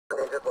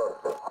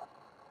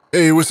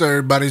Hey, what's up,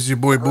 everybody? It's your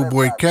boy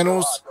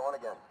BULLBOYKENNELS.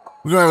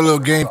 We're gonna have a little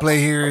gameplay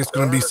here. It's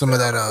gonna be some of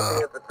that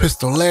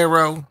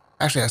pistolero.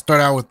 Actually, I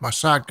started out with my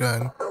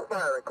shotgun,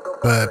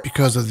 but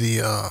because of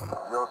the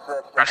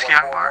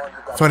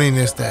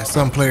funniness that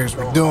some players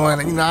were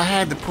doing, you know, I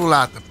had to pull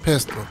out the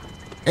pistol.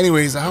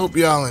 Anyways, I hope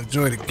y'all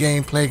enjoy the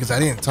gameplay because I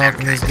didn't talk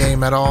in this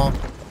game at all,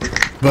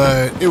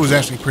 but it was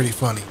actually pretty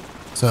funny.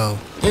 So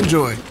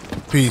enjoy.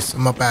 Peace.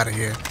 I'm up out of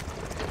here.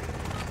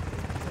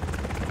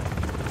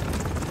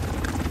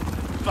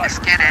 Let's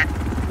get it.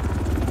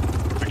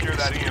 Secure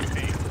that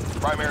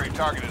EMP. Primary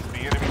target is the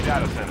enemy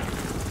data center.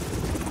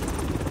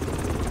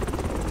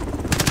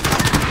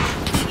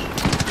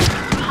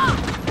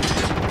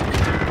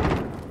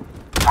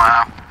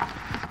 Wow.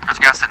 There's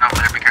a guy sitting over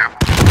there, be careful.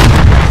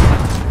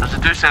 There's a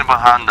dude standing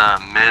behind the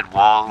mid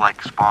wall,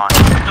 like spawn.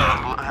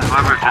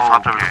 Whoever just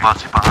hopped over the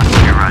bus behind you,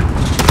 you're right.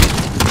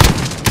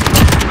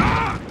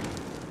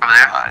 Over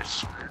there?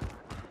 Nice.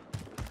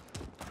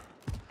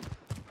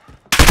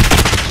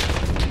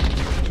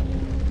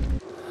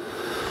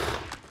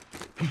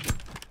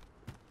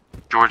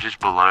 George is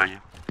below you.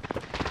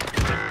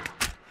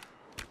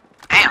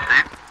 Damn,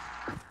 dude.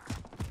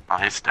 Oh,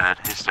 he's dead.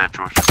 He's dead,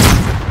 George.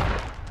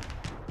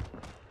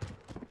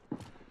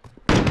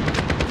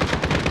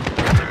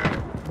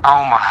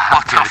 Oh my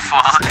What the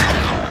fuck?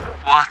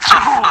 What the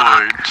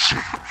George.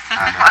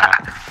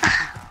 fuck?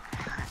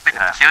 What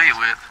did he kill you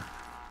with?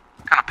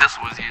 What kind of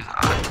pistol was he using?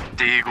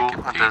 Deagle.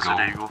 A Desert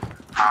Eagle.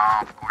 Oh,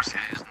 of course he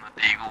was using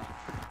the Deagle.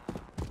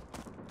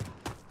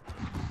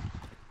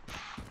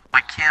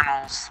 Like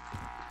Kennels.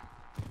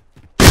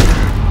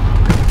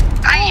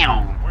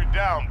 Damn! We're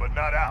down, but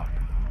not out.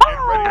 Get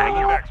ready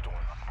for the next one.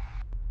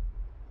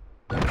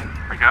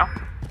 There we go.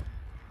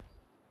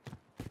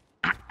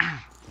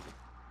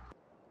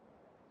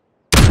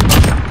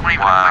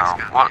 Wow.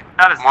 What?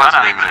 That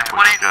wasn't even a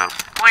quick scope.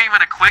 What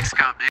even a quick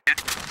scope, dude?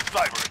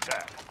 Cyber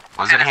attack.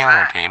 Wasn't he on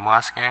our team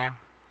last game?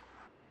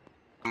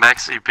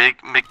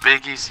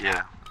 McBiggies,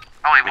 yeah.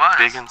 Oh, he was?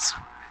 McBiggins.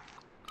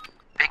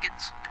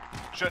 Biggins?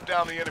 Shut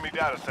down the enemy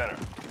data center.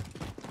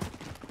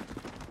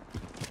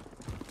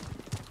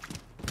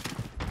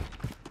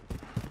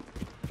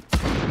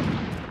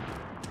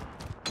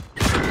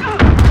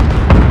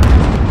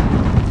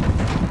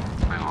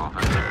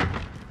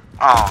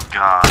 Oh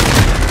god.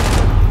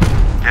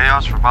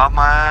 Chaos for Bob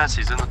my ass,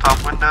 he's in the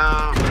top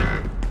window.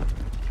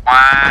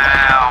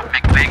 Wow,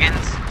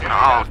 McBiggins?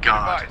 Oh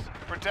god. Device.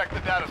 Protect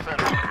the data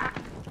center.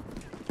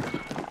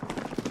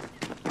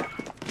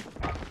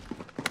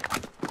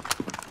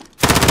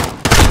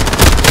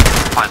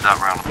 Played that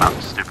round about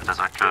as stupid as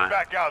I could.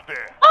 Back out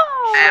there.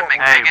 Damn,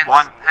 McBiggins. Hey,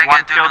 one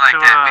do kill me like to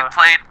that. We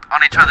played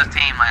on each other's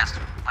team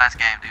last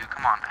game, dude.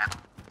 Come on, man.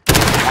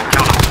 One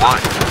kill to what?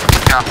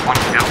 Got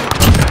one kill.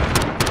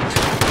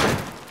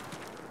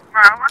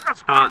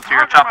 To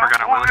your chopper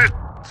gunner, Willie.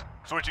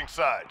 Switching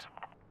sides.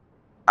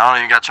 I don't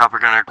even got chopper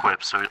gunner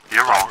equipped, so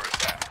you're wrong. Cyber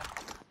attack.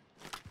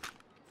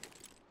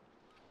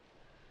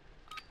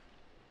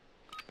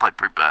 Played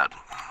pretty bad.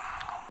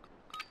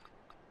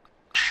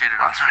 Shit it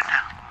on right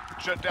now.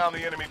 Shut down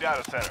the enemy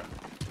data center.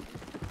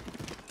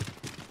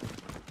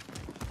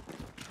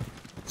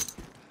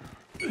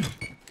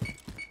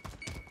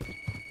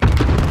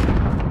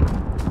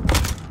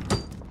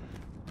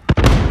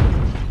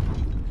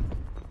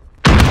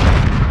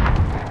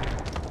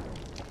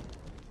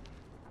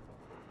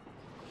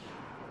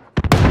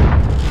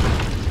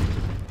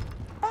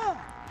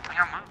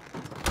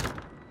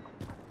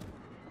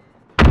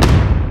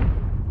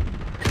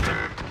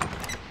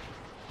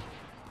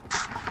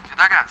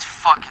 That guy's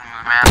fucking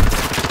me, man.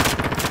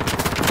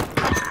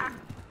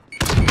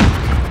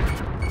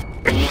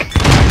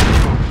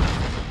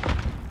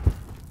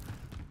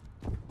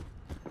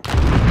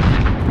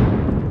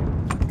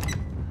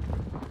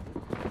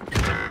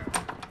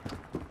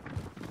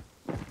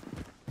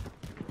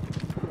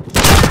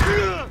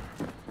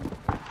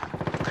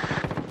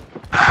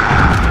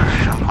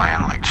 I'm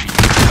playing like cheap.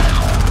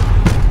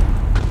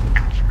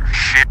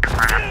 Shit,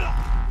 man.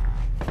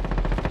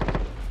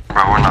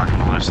 Bro, we're not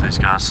gonna lose these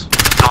guys.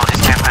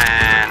 He's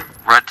camping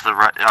right to the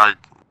right.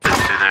 This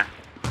dude there.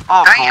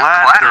 Oh, Damn,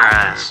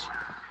 Clatters.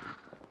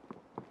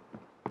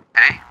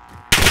 Hey?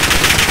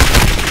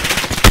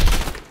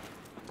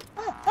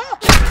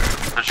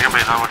 There's gonna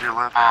be no one to your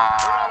left. We're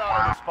not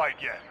out of this fight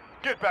yet.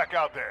 Get back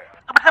out there.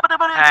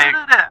 Hey,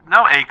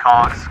 no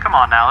ACOGs. Come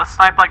on now, let's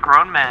snipe like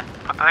grown men.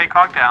 Put the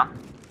ACOG down.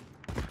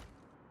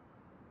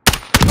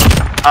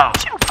 Oh,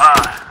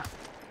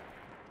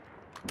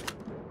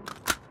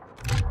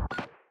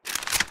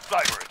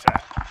 Cyber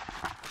attack.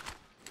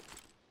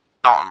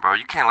 Dalton, bro,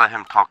 you can't let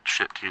him talk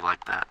shit to you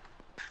like that.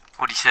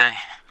 What'd he say?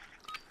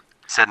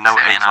 He said no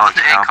Saying ACOG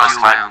down, but ACOG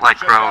snipe down. like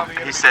grown.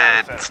 He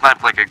said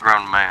snipe like a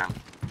grown man.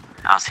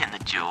 I was hitting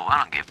the jewel. I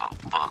don't give a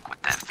fuck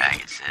what that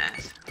faggot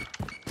says.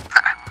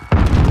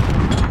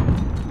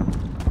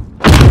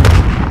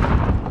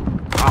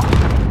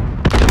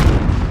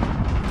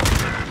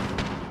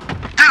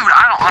 Dude,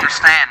 I don't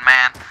understand,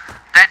 man.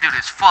 That dude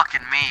is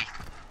fucking me.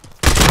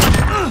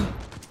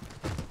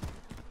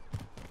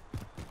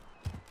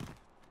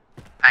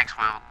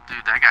 12.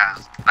 Dude, that guy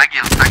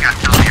kills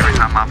me every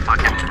time I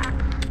fucking...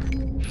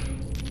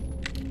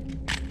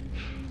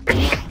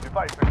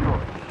 Device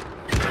secured.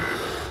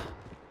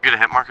 Get a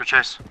hit marker,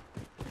 Chase?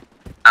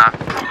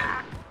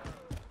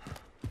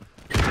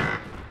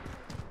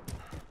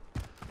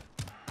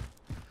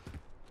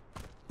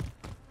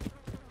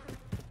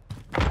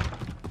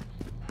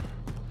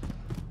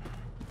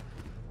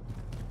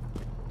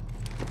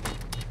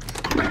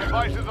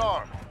 Device is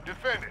armed.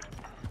 Defend it.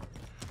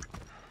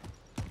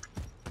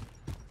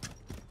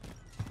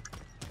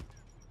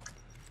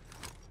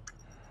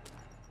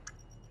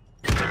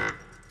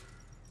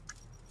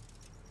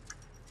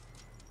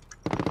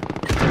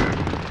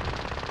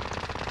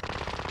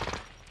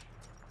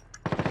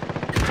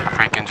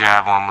 Freaking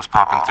javelin was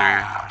popping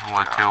through.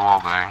 What kill wall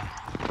bang.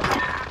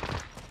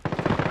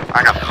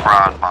 I got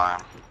fried by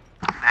him.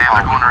 Damn,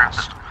 they're going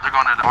to... They're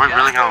going to... Are we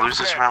really gonna lose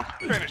this round?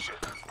 Finish it.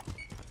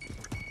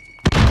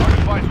 Our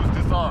device was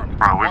disarmed.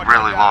 Bro, we Watch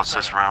really our lost data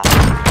this center. round.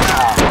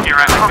 You're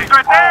right. Oh my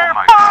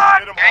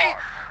Hit 'em Okay. hard.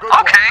 Good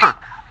work. Okay.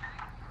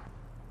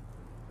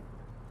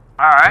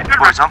 Alright, good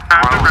Boys, I'm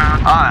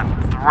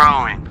round.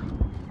 throwing.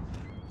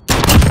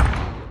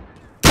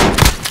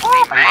 Are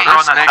you Hey,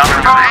 throwing that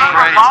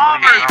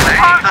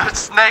Those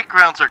snake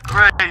rounds are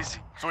crazy.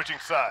 Switching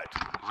sides.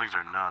 Those things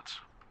are nuts.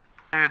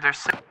 Dude, they're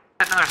sitting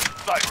in their...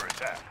 Cyber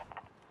attack.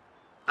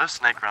 Those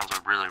snake rounds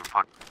are really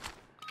fucking...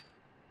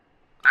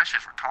 That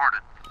shit's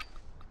retarded.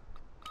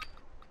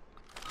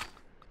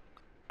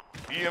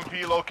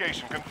 EMP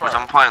location Boys, I'm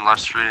confirmed. playing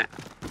left street.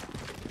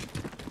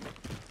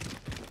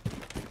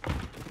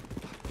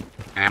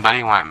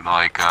 Anybody went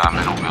like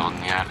middle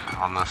building yet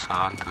on this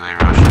side? Do they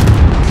rush?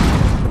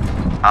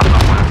 I'm the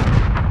winner.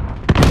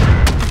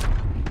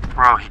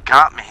 Bro, he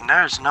got me.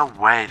 There's no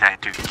way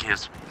that dude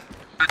kills me.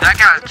 Dude, that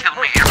guy killed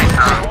me every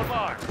time.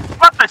 Online.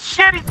 What the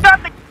shit? He's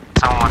got the...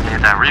 Someone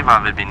hit that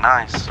revive, it'd be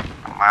nice.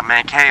 My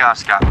man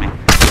Chaos got me.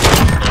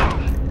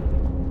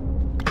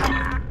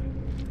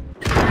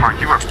 Bro,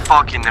 you were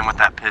fucking them with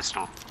that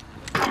pistol.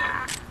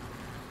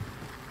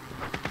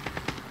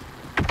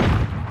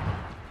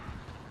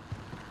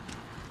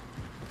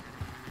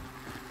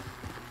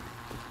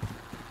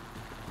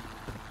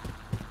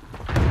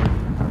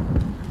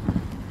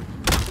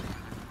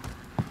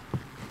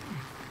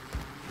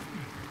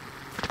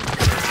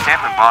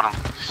 Camping bottom.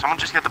 Someone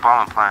just get the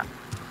bomb and plant.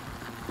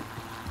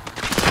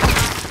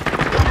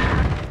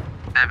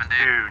 Devin,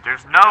 dude. Dude,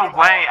 there's no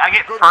way. I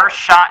get first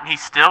shot and he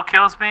still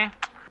kills me?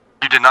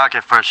 You did not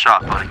get first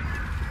shot, buddy.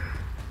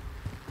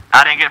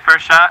 I didn't get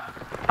first shot?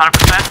 100%?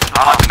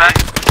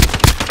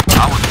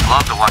 I would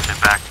love to watch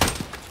it back.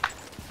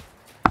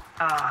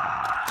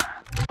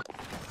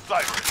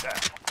 Cyber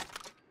attack.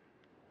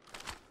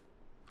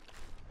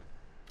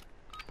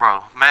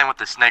 Bro, man with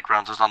the snake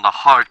rounds is on the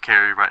hard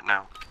carry right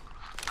now.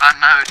 I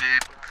know,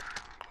 dude.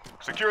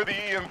 Secure the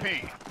EMP.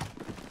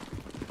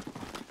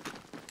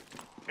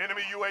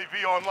 Enemy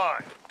UAV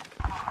online.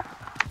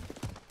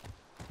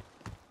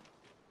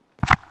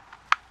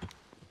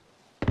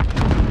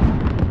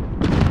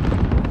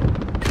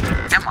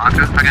 Hit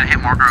marker. I got a hit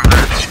marker over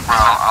there. Bro,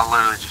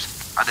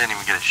 I didn't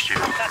even get a shoot.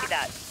 Copy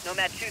that.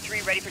 Nomad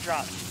 2-3 ready for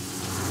drop.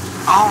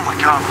 Oh my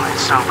god, I'm playing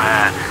so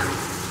bad.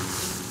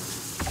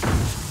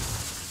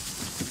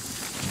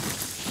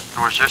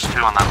 There's two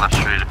on that left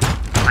street.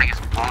 I think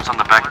it's... One was on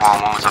the back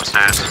wall, one was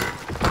upstairs.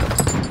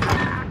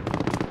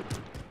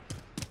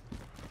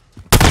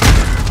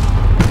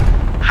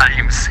 I didn't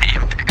even see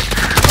him, dude.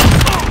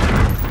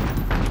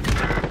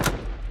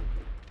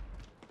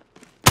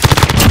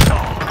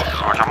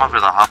 George, I'm over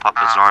the hop up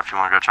bazaar if you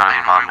want to go try to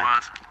revive me.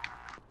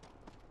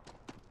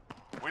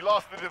 We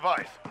lost the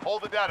device.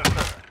 Hold the data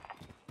center.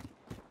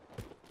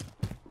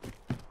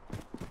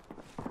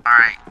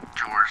 Alright,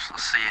 George,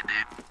 let's see it,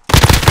 dude.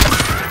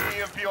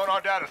 EMP on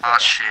our data center. Oh,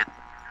 shit.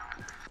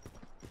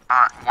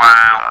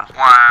 Wow,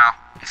 wow.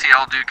 You see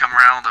old dude come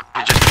around with a...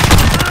 He just...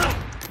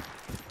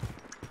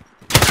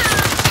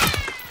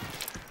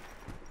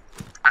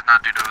 There's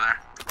not a dude over there.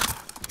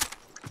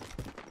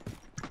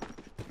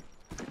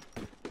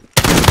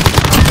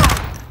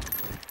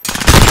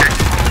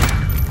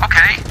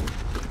 Okay.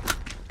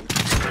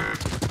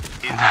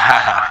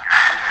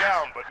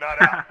 Down, but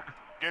not out.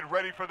 Get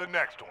ready for the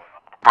next one.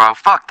 Bro,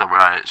 fuck the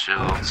riot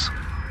shields.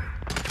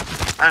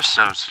 They're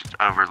so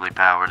overly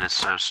powered, it's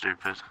so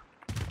stupid.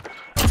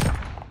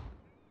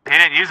 He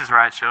didn't use his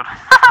riot shield.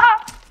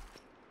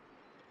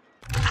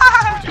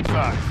 Switching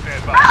sides.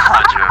 Stand by.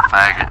 God, you're a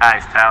faggot.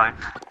 Nice, Tally.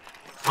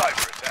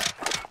 Cyber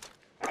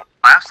attack.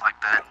 Laughs like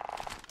that.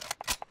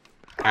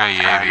 Yeah,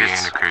 UAV Faggots.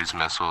 and a cruise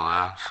missile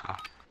though.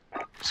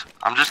 So.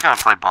 I'm just gonna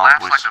play bomb,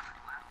 Laughs boys. like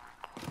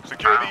a...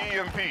 Secure the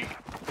EMP.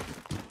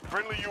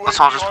 Friendly UAV Let's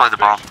all just play the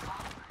bomb. on station.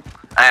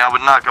 Hey, I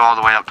would not go all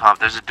the way up top.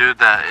 There's a dude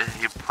that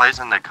he plays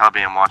in the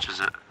cubby and watches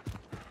it.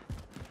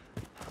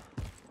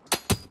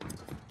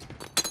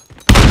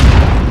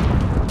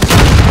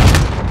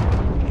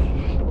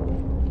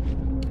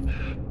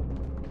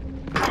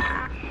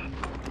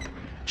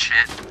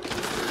 Shit.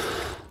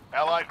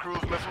 Allied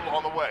cruise missile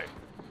on the way.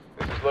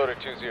 This is loader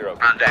 2-0.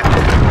 Run, dude.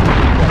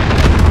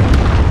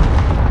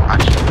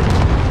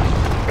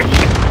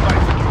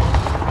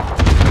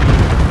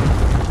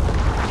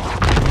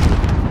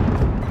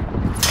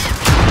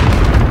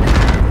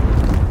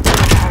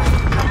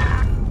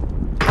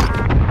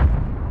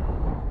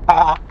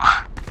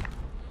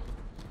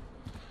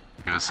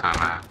 was so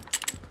mad.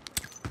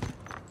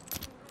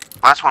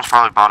 Last one's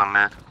probably bottom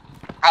mid.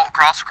 Oh,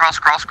 cross.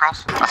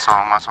 I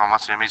saw him. I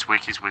see him. He's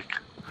weak.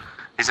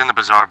 He's in the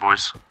bazaar,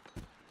 boys.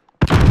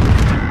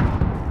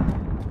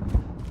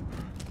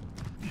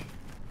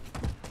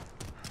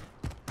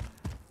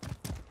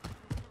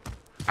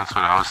 That's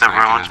what I was The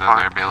thinking, ruins is in part.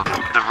 their building.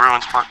 The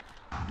ruins part.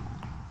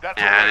 That's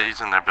Yeah, it.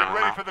 he's in their Get building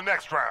ready now. for the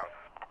next round.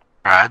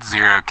 Bro, I had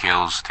 0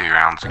 kills 2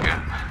 rounds ago.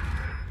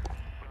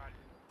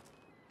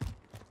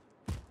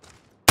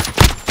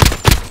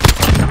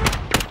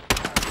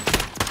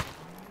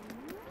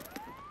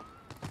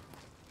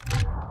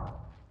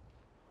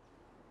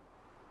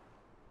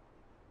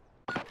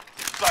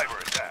 Cyber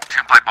attack.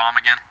 Gonna play bomb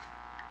again.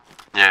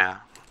 Yeah.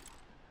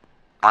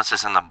 Unless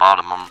it's in the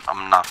bottom,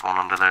 I'm not going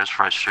under there. It's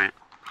Fresh Street.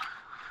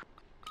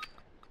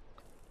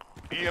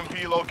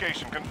 EMP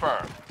location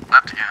confirmed.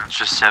 Left again. It's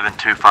just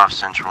 725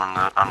 Central in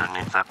the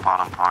underneath that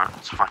bottom part.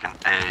 It's fucking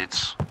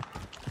AIDS.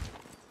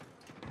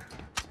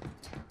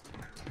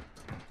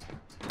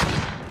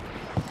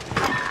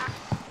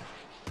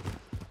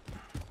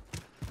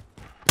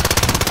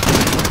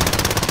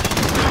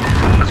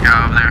 Let's go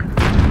over there.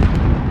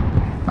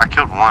 I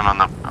killed one on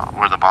the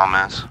where the bomb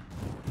is.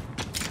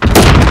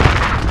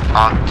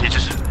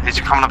 He's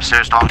coming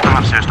upstairs, Dalton.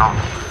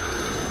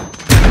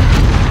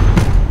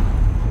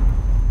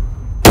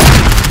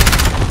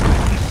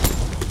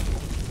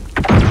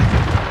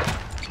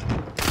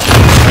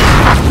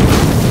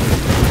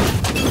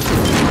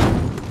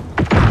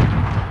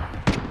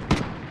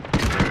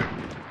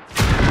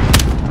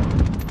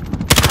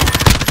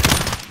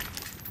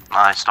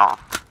 Nice, Dalton.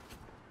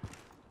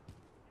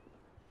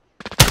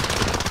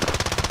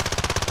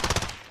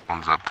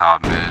 One's up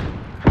top mid.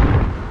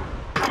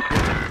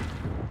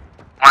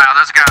 Wow,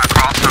 there's a guy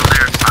across over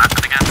there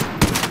sniping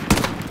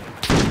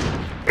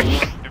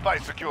again.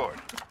 Device secured.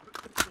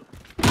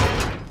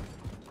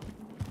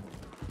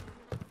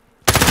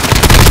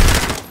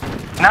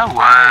 No way,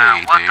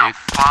 Wow, what dude. the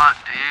fuck,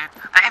 dude?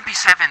 The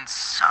MP7's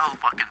so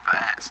fucking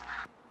fast.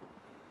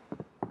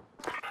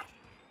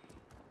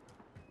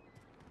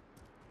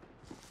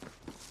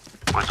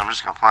 Boys, I'm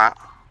just gonna plant.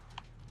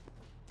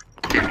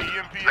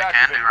 EMP I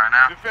can do right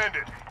now. Defend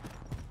it.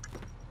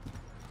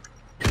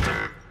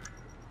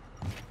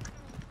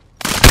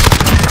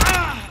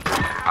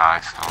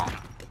 Nice, Dalton.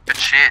 Good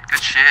shit.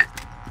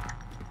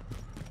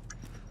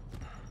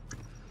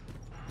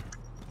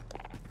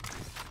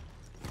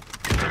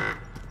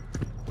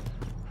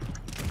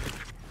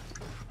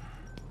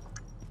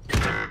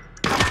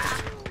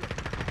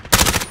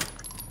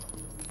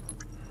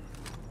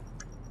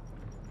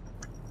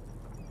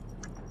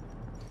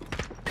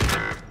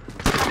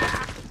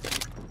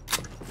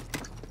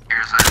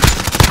 Here's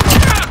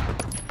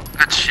a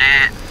good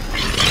shit.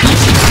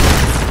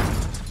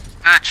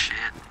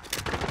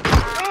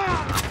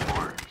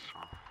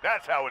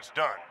 That's how it's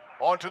done.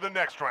 On to the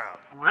next round.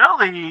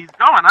 Really? He's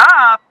going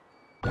up.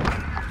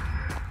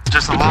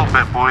 Just a little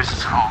bit, boys.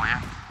 Oh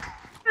yeah.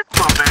 Just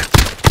a little bit.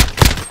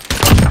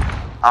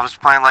 I was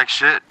playing like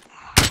shit.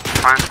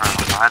 First round,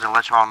 I had to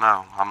let y'all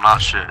know I'm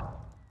not shit.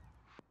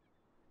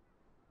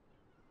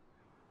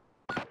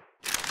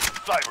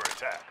 Cyber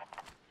attack.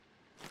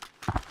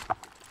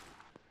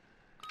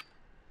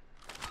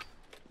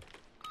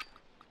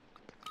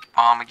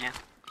 Bomb again.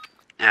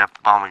 Yeah,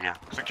 bomb again.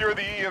 Secure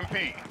the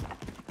EMP.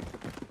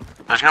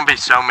 There's gonna be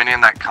so many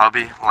in that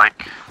cubby,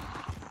 like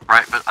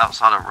right but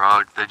outside of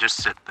rug. They just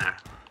sit there.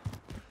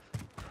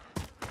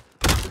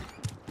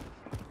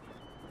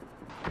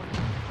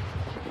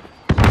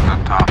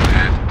 Up top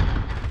mid.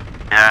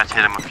 Yeah,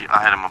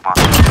 I hit him a bunch.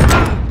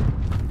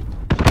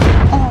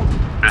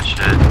 Good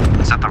shit.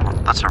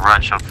 That's a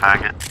right shot,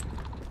 faggot.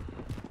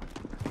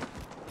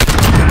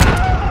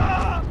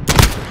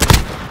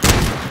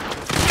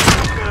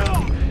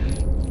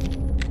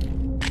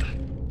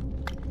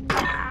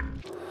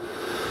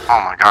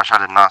 Oh my gosh, I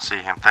did not see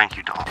him. Thank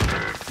you, dog.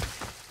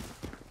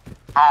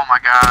 Oh my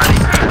god, he's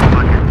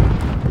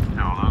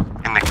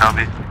fucking In the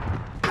cubby.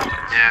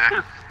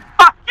 yeah.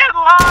 Fucking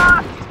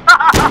lost!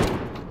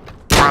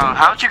 Bro,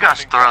 how'd you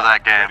guys throw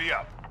that game? Ready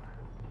up.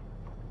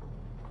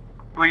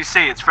 Well, you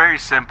see, it's very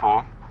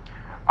simple.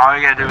 All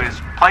you gotta do is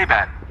play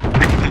back.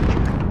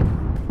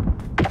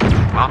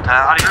 Well,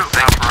 Dad,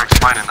 thanks for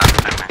explaining that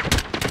to me.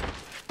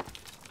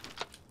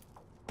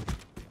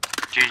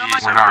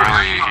 GG's. We're not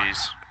really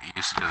GG's.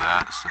 used to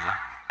that, so.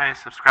 Hey,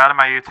 subscribe to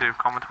my YouTube,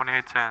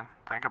 Coleman2810.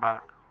 Think about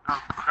it.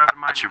 Oh, subscribe to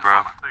my Got you,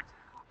 bro.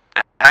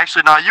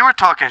 Actually, no, you were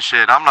talking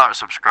shit. I'm not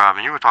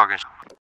subscribing. You were talking shit.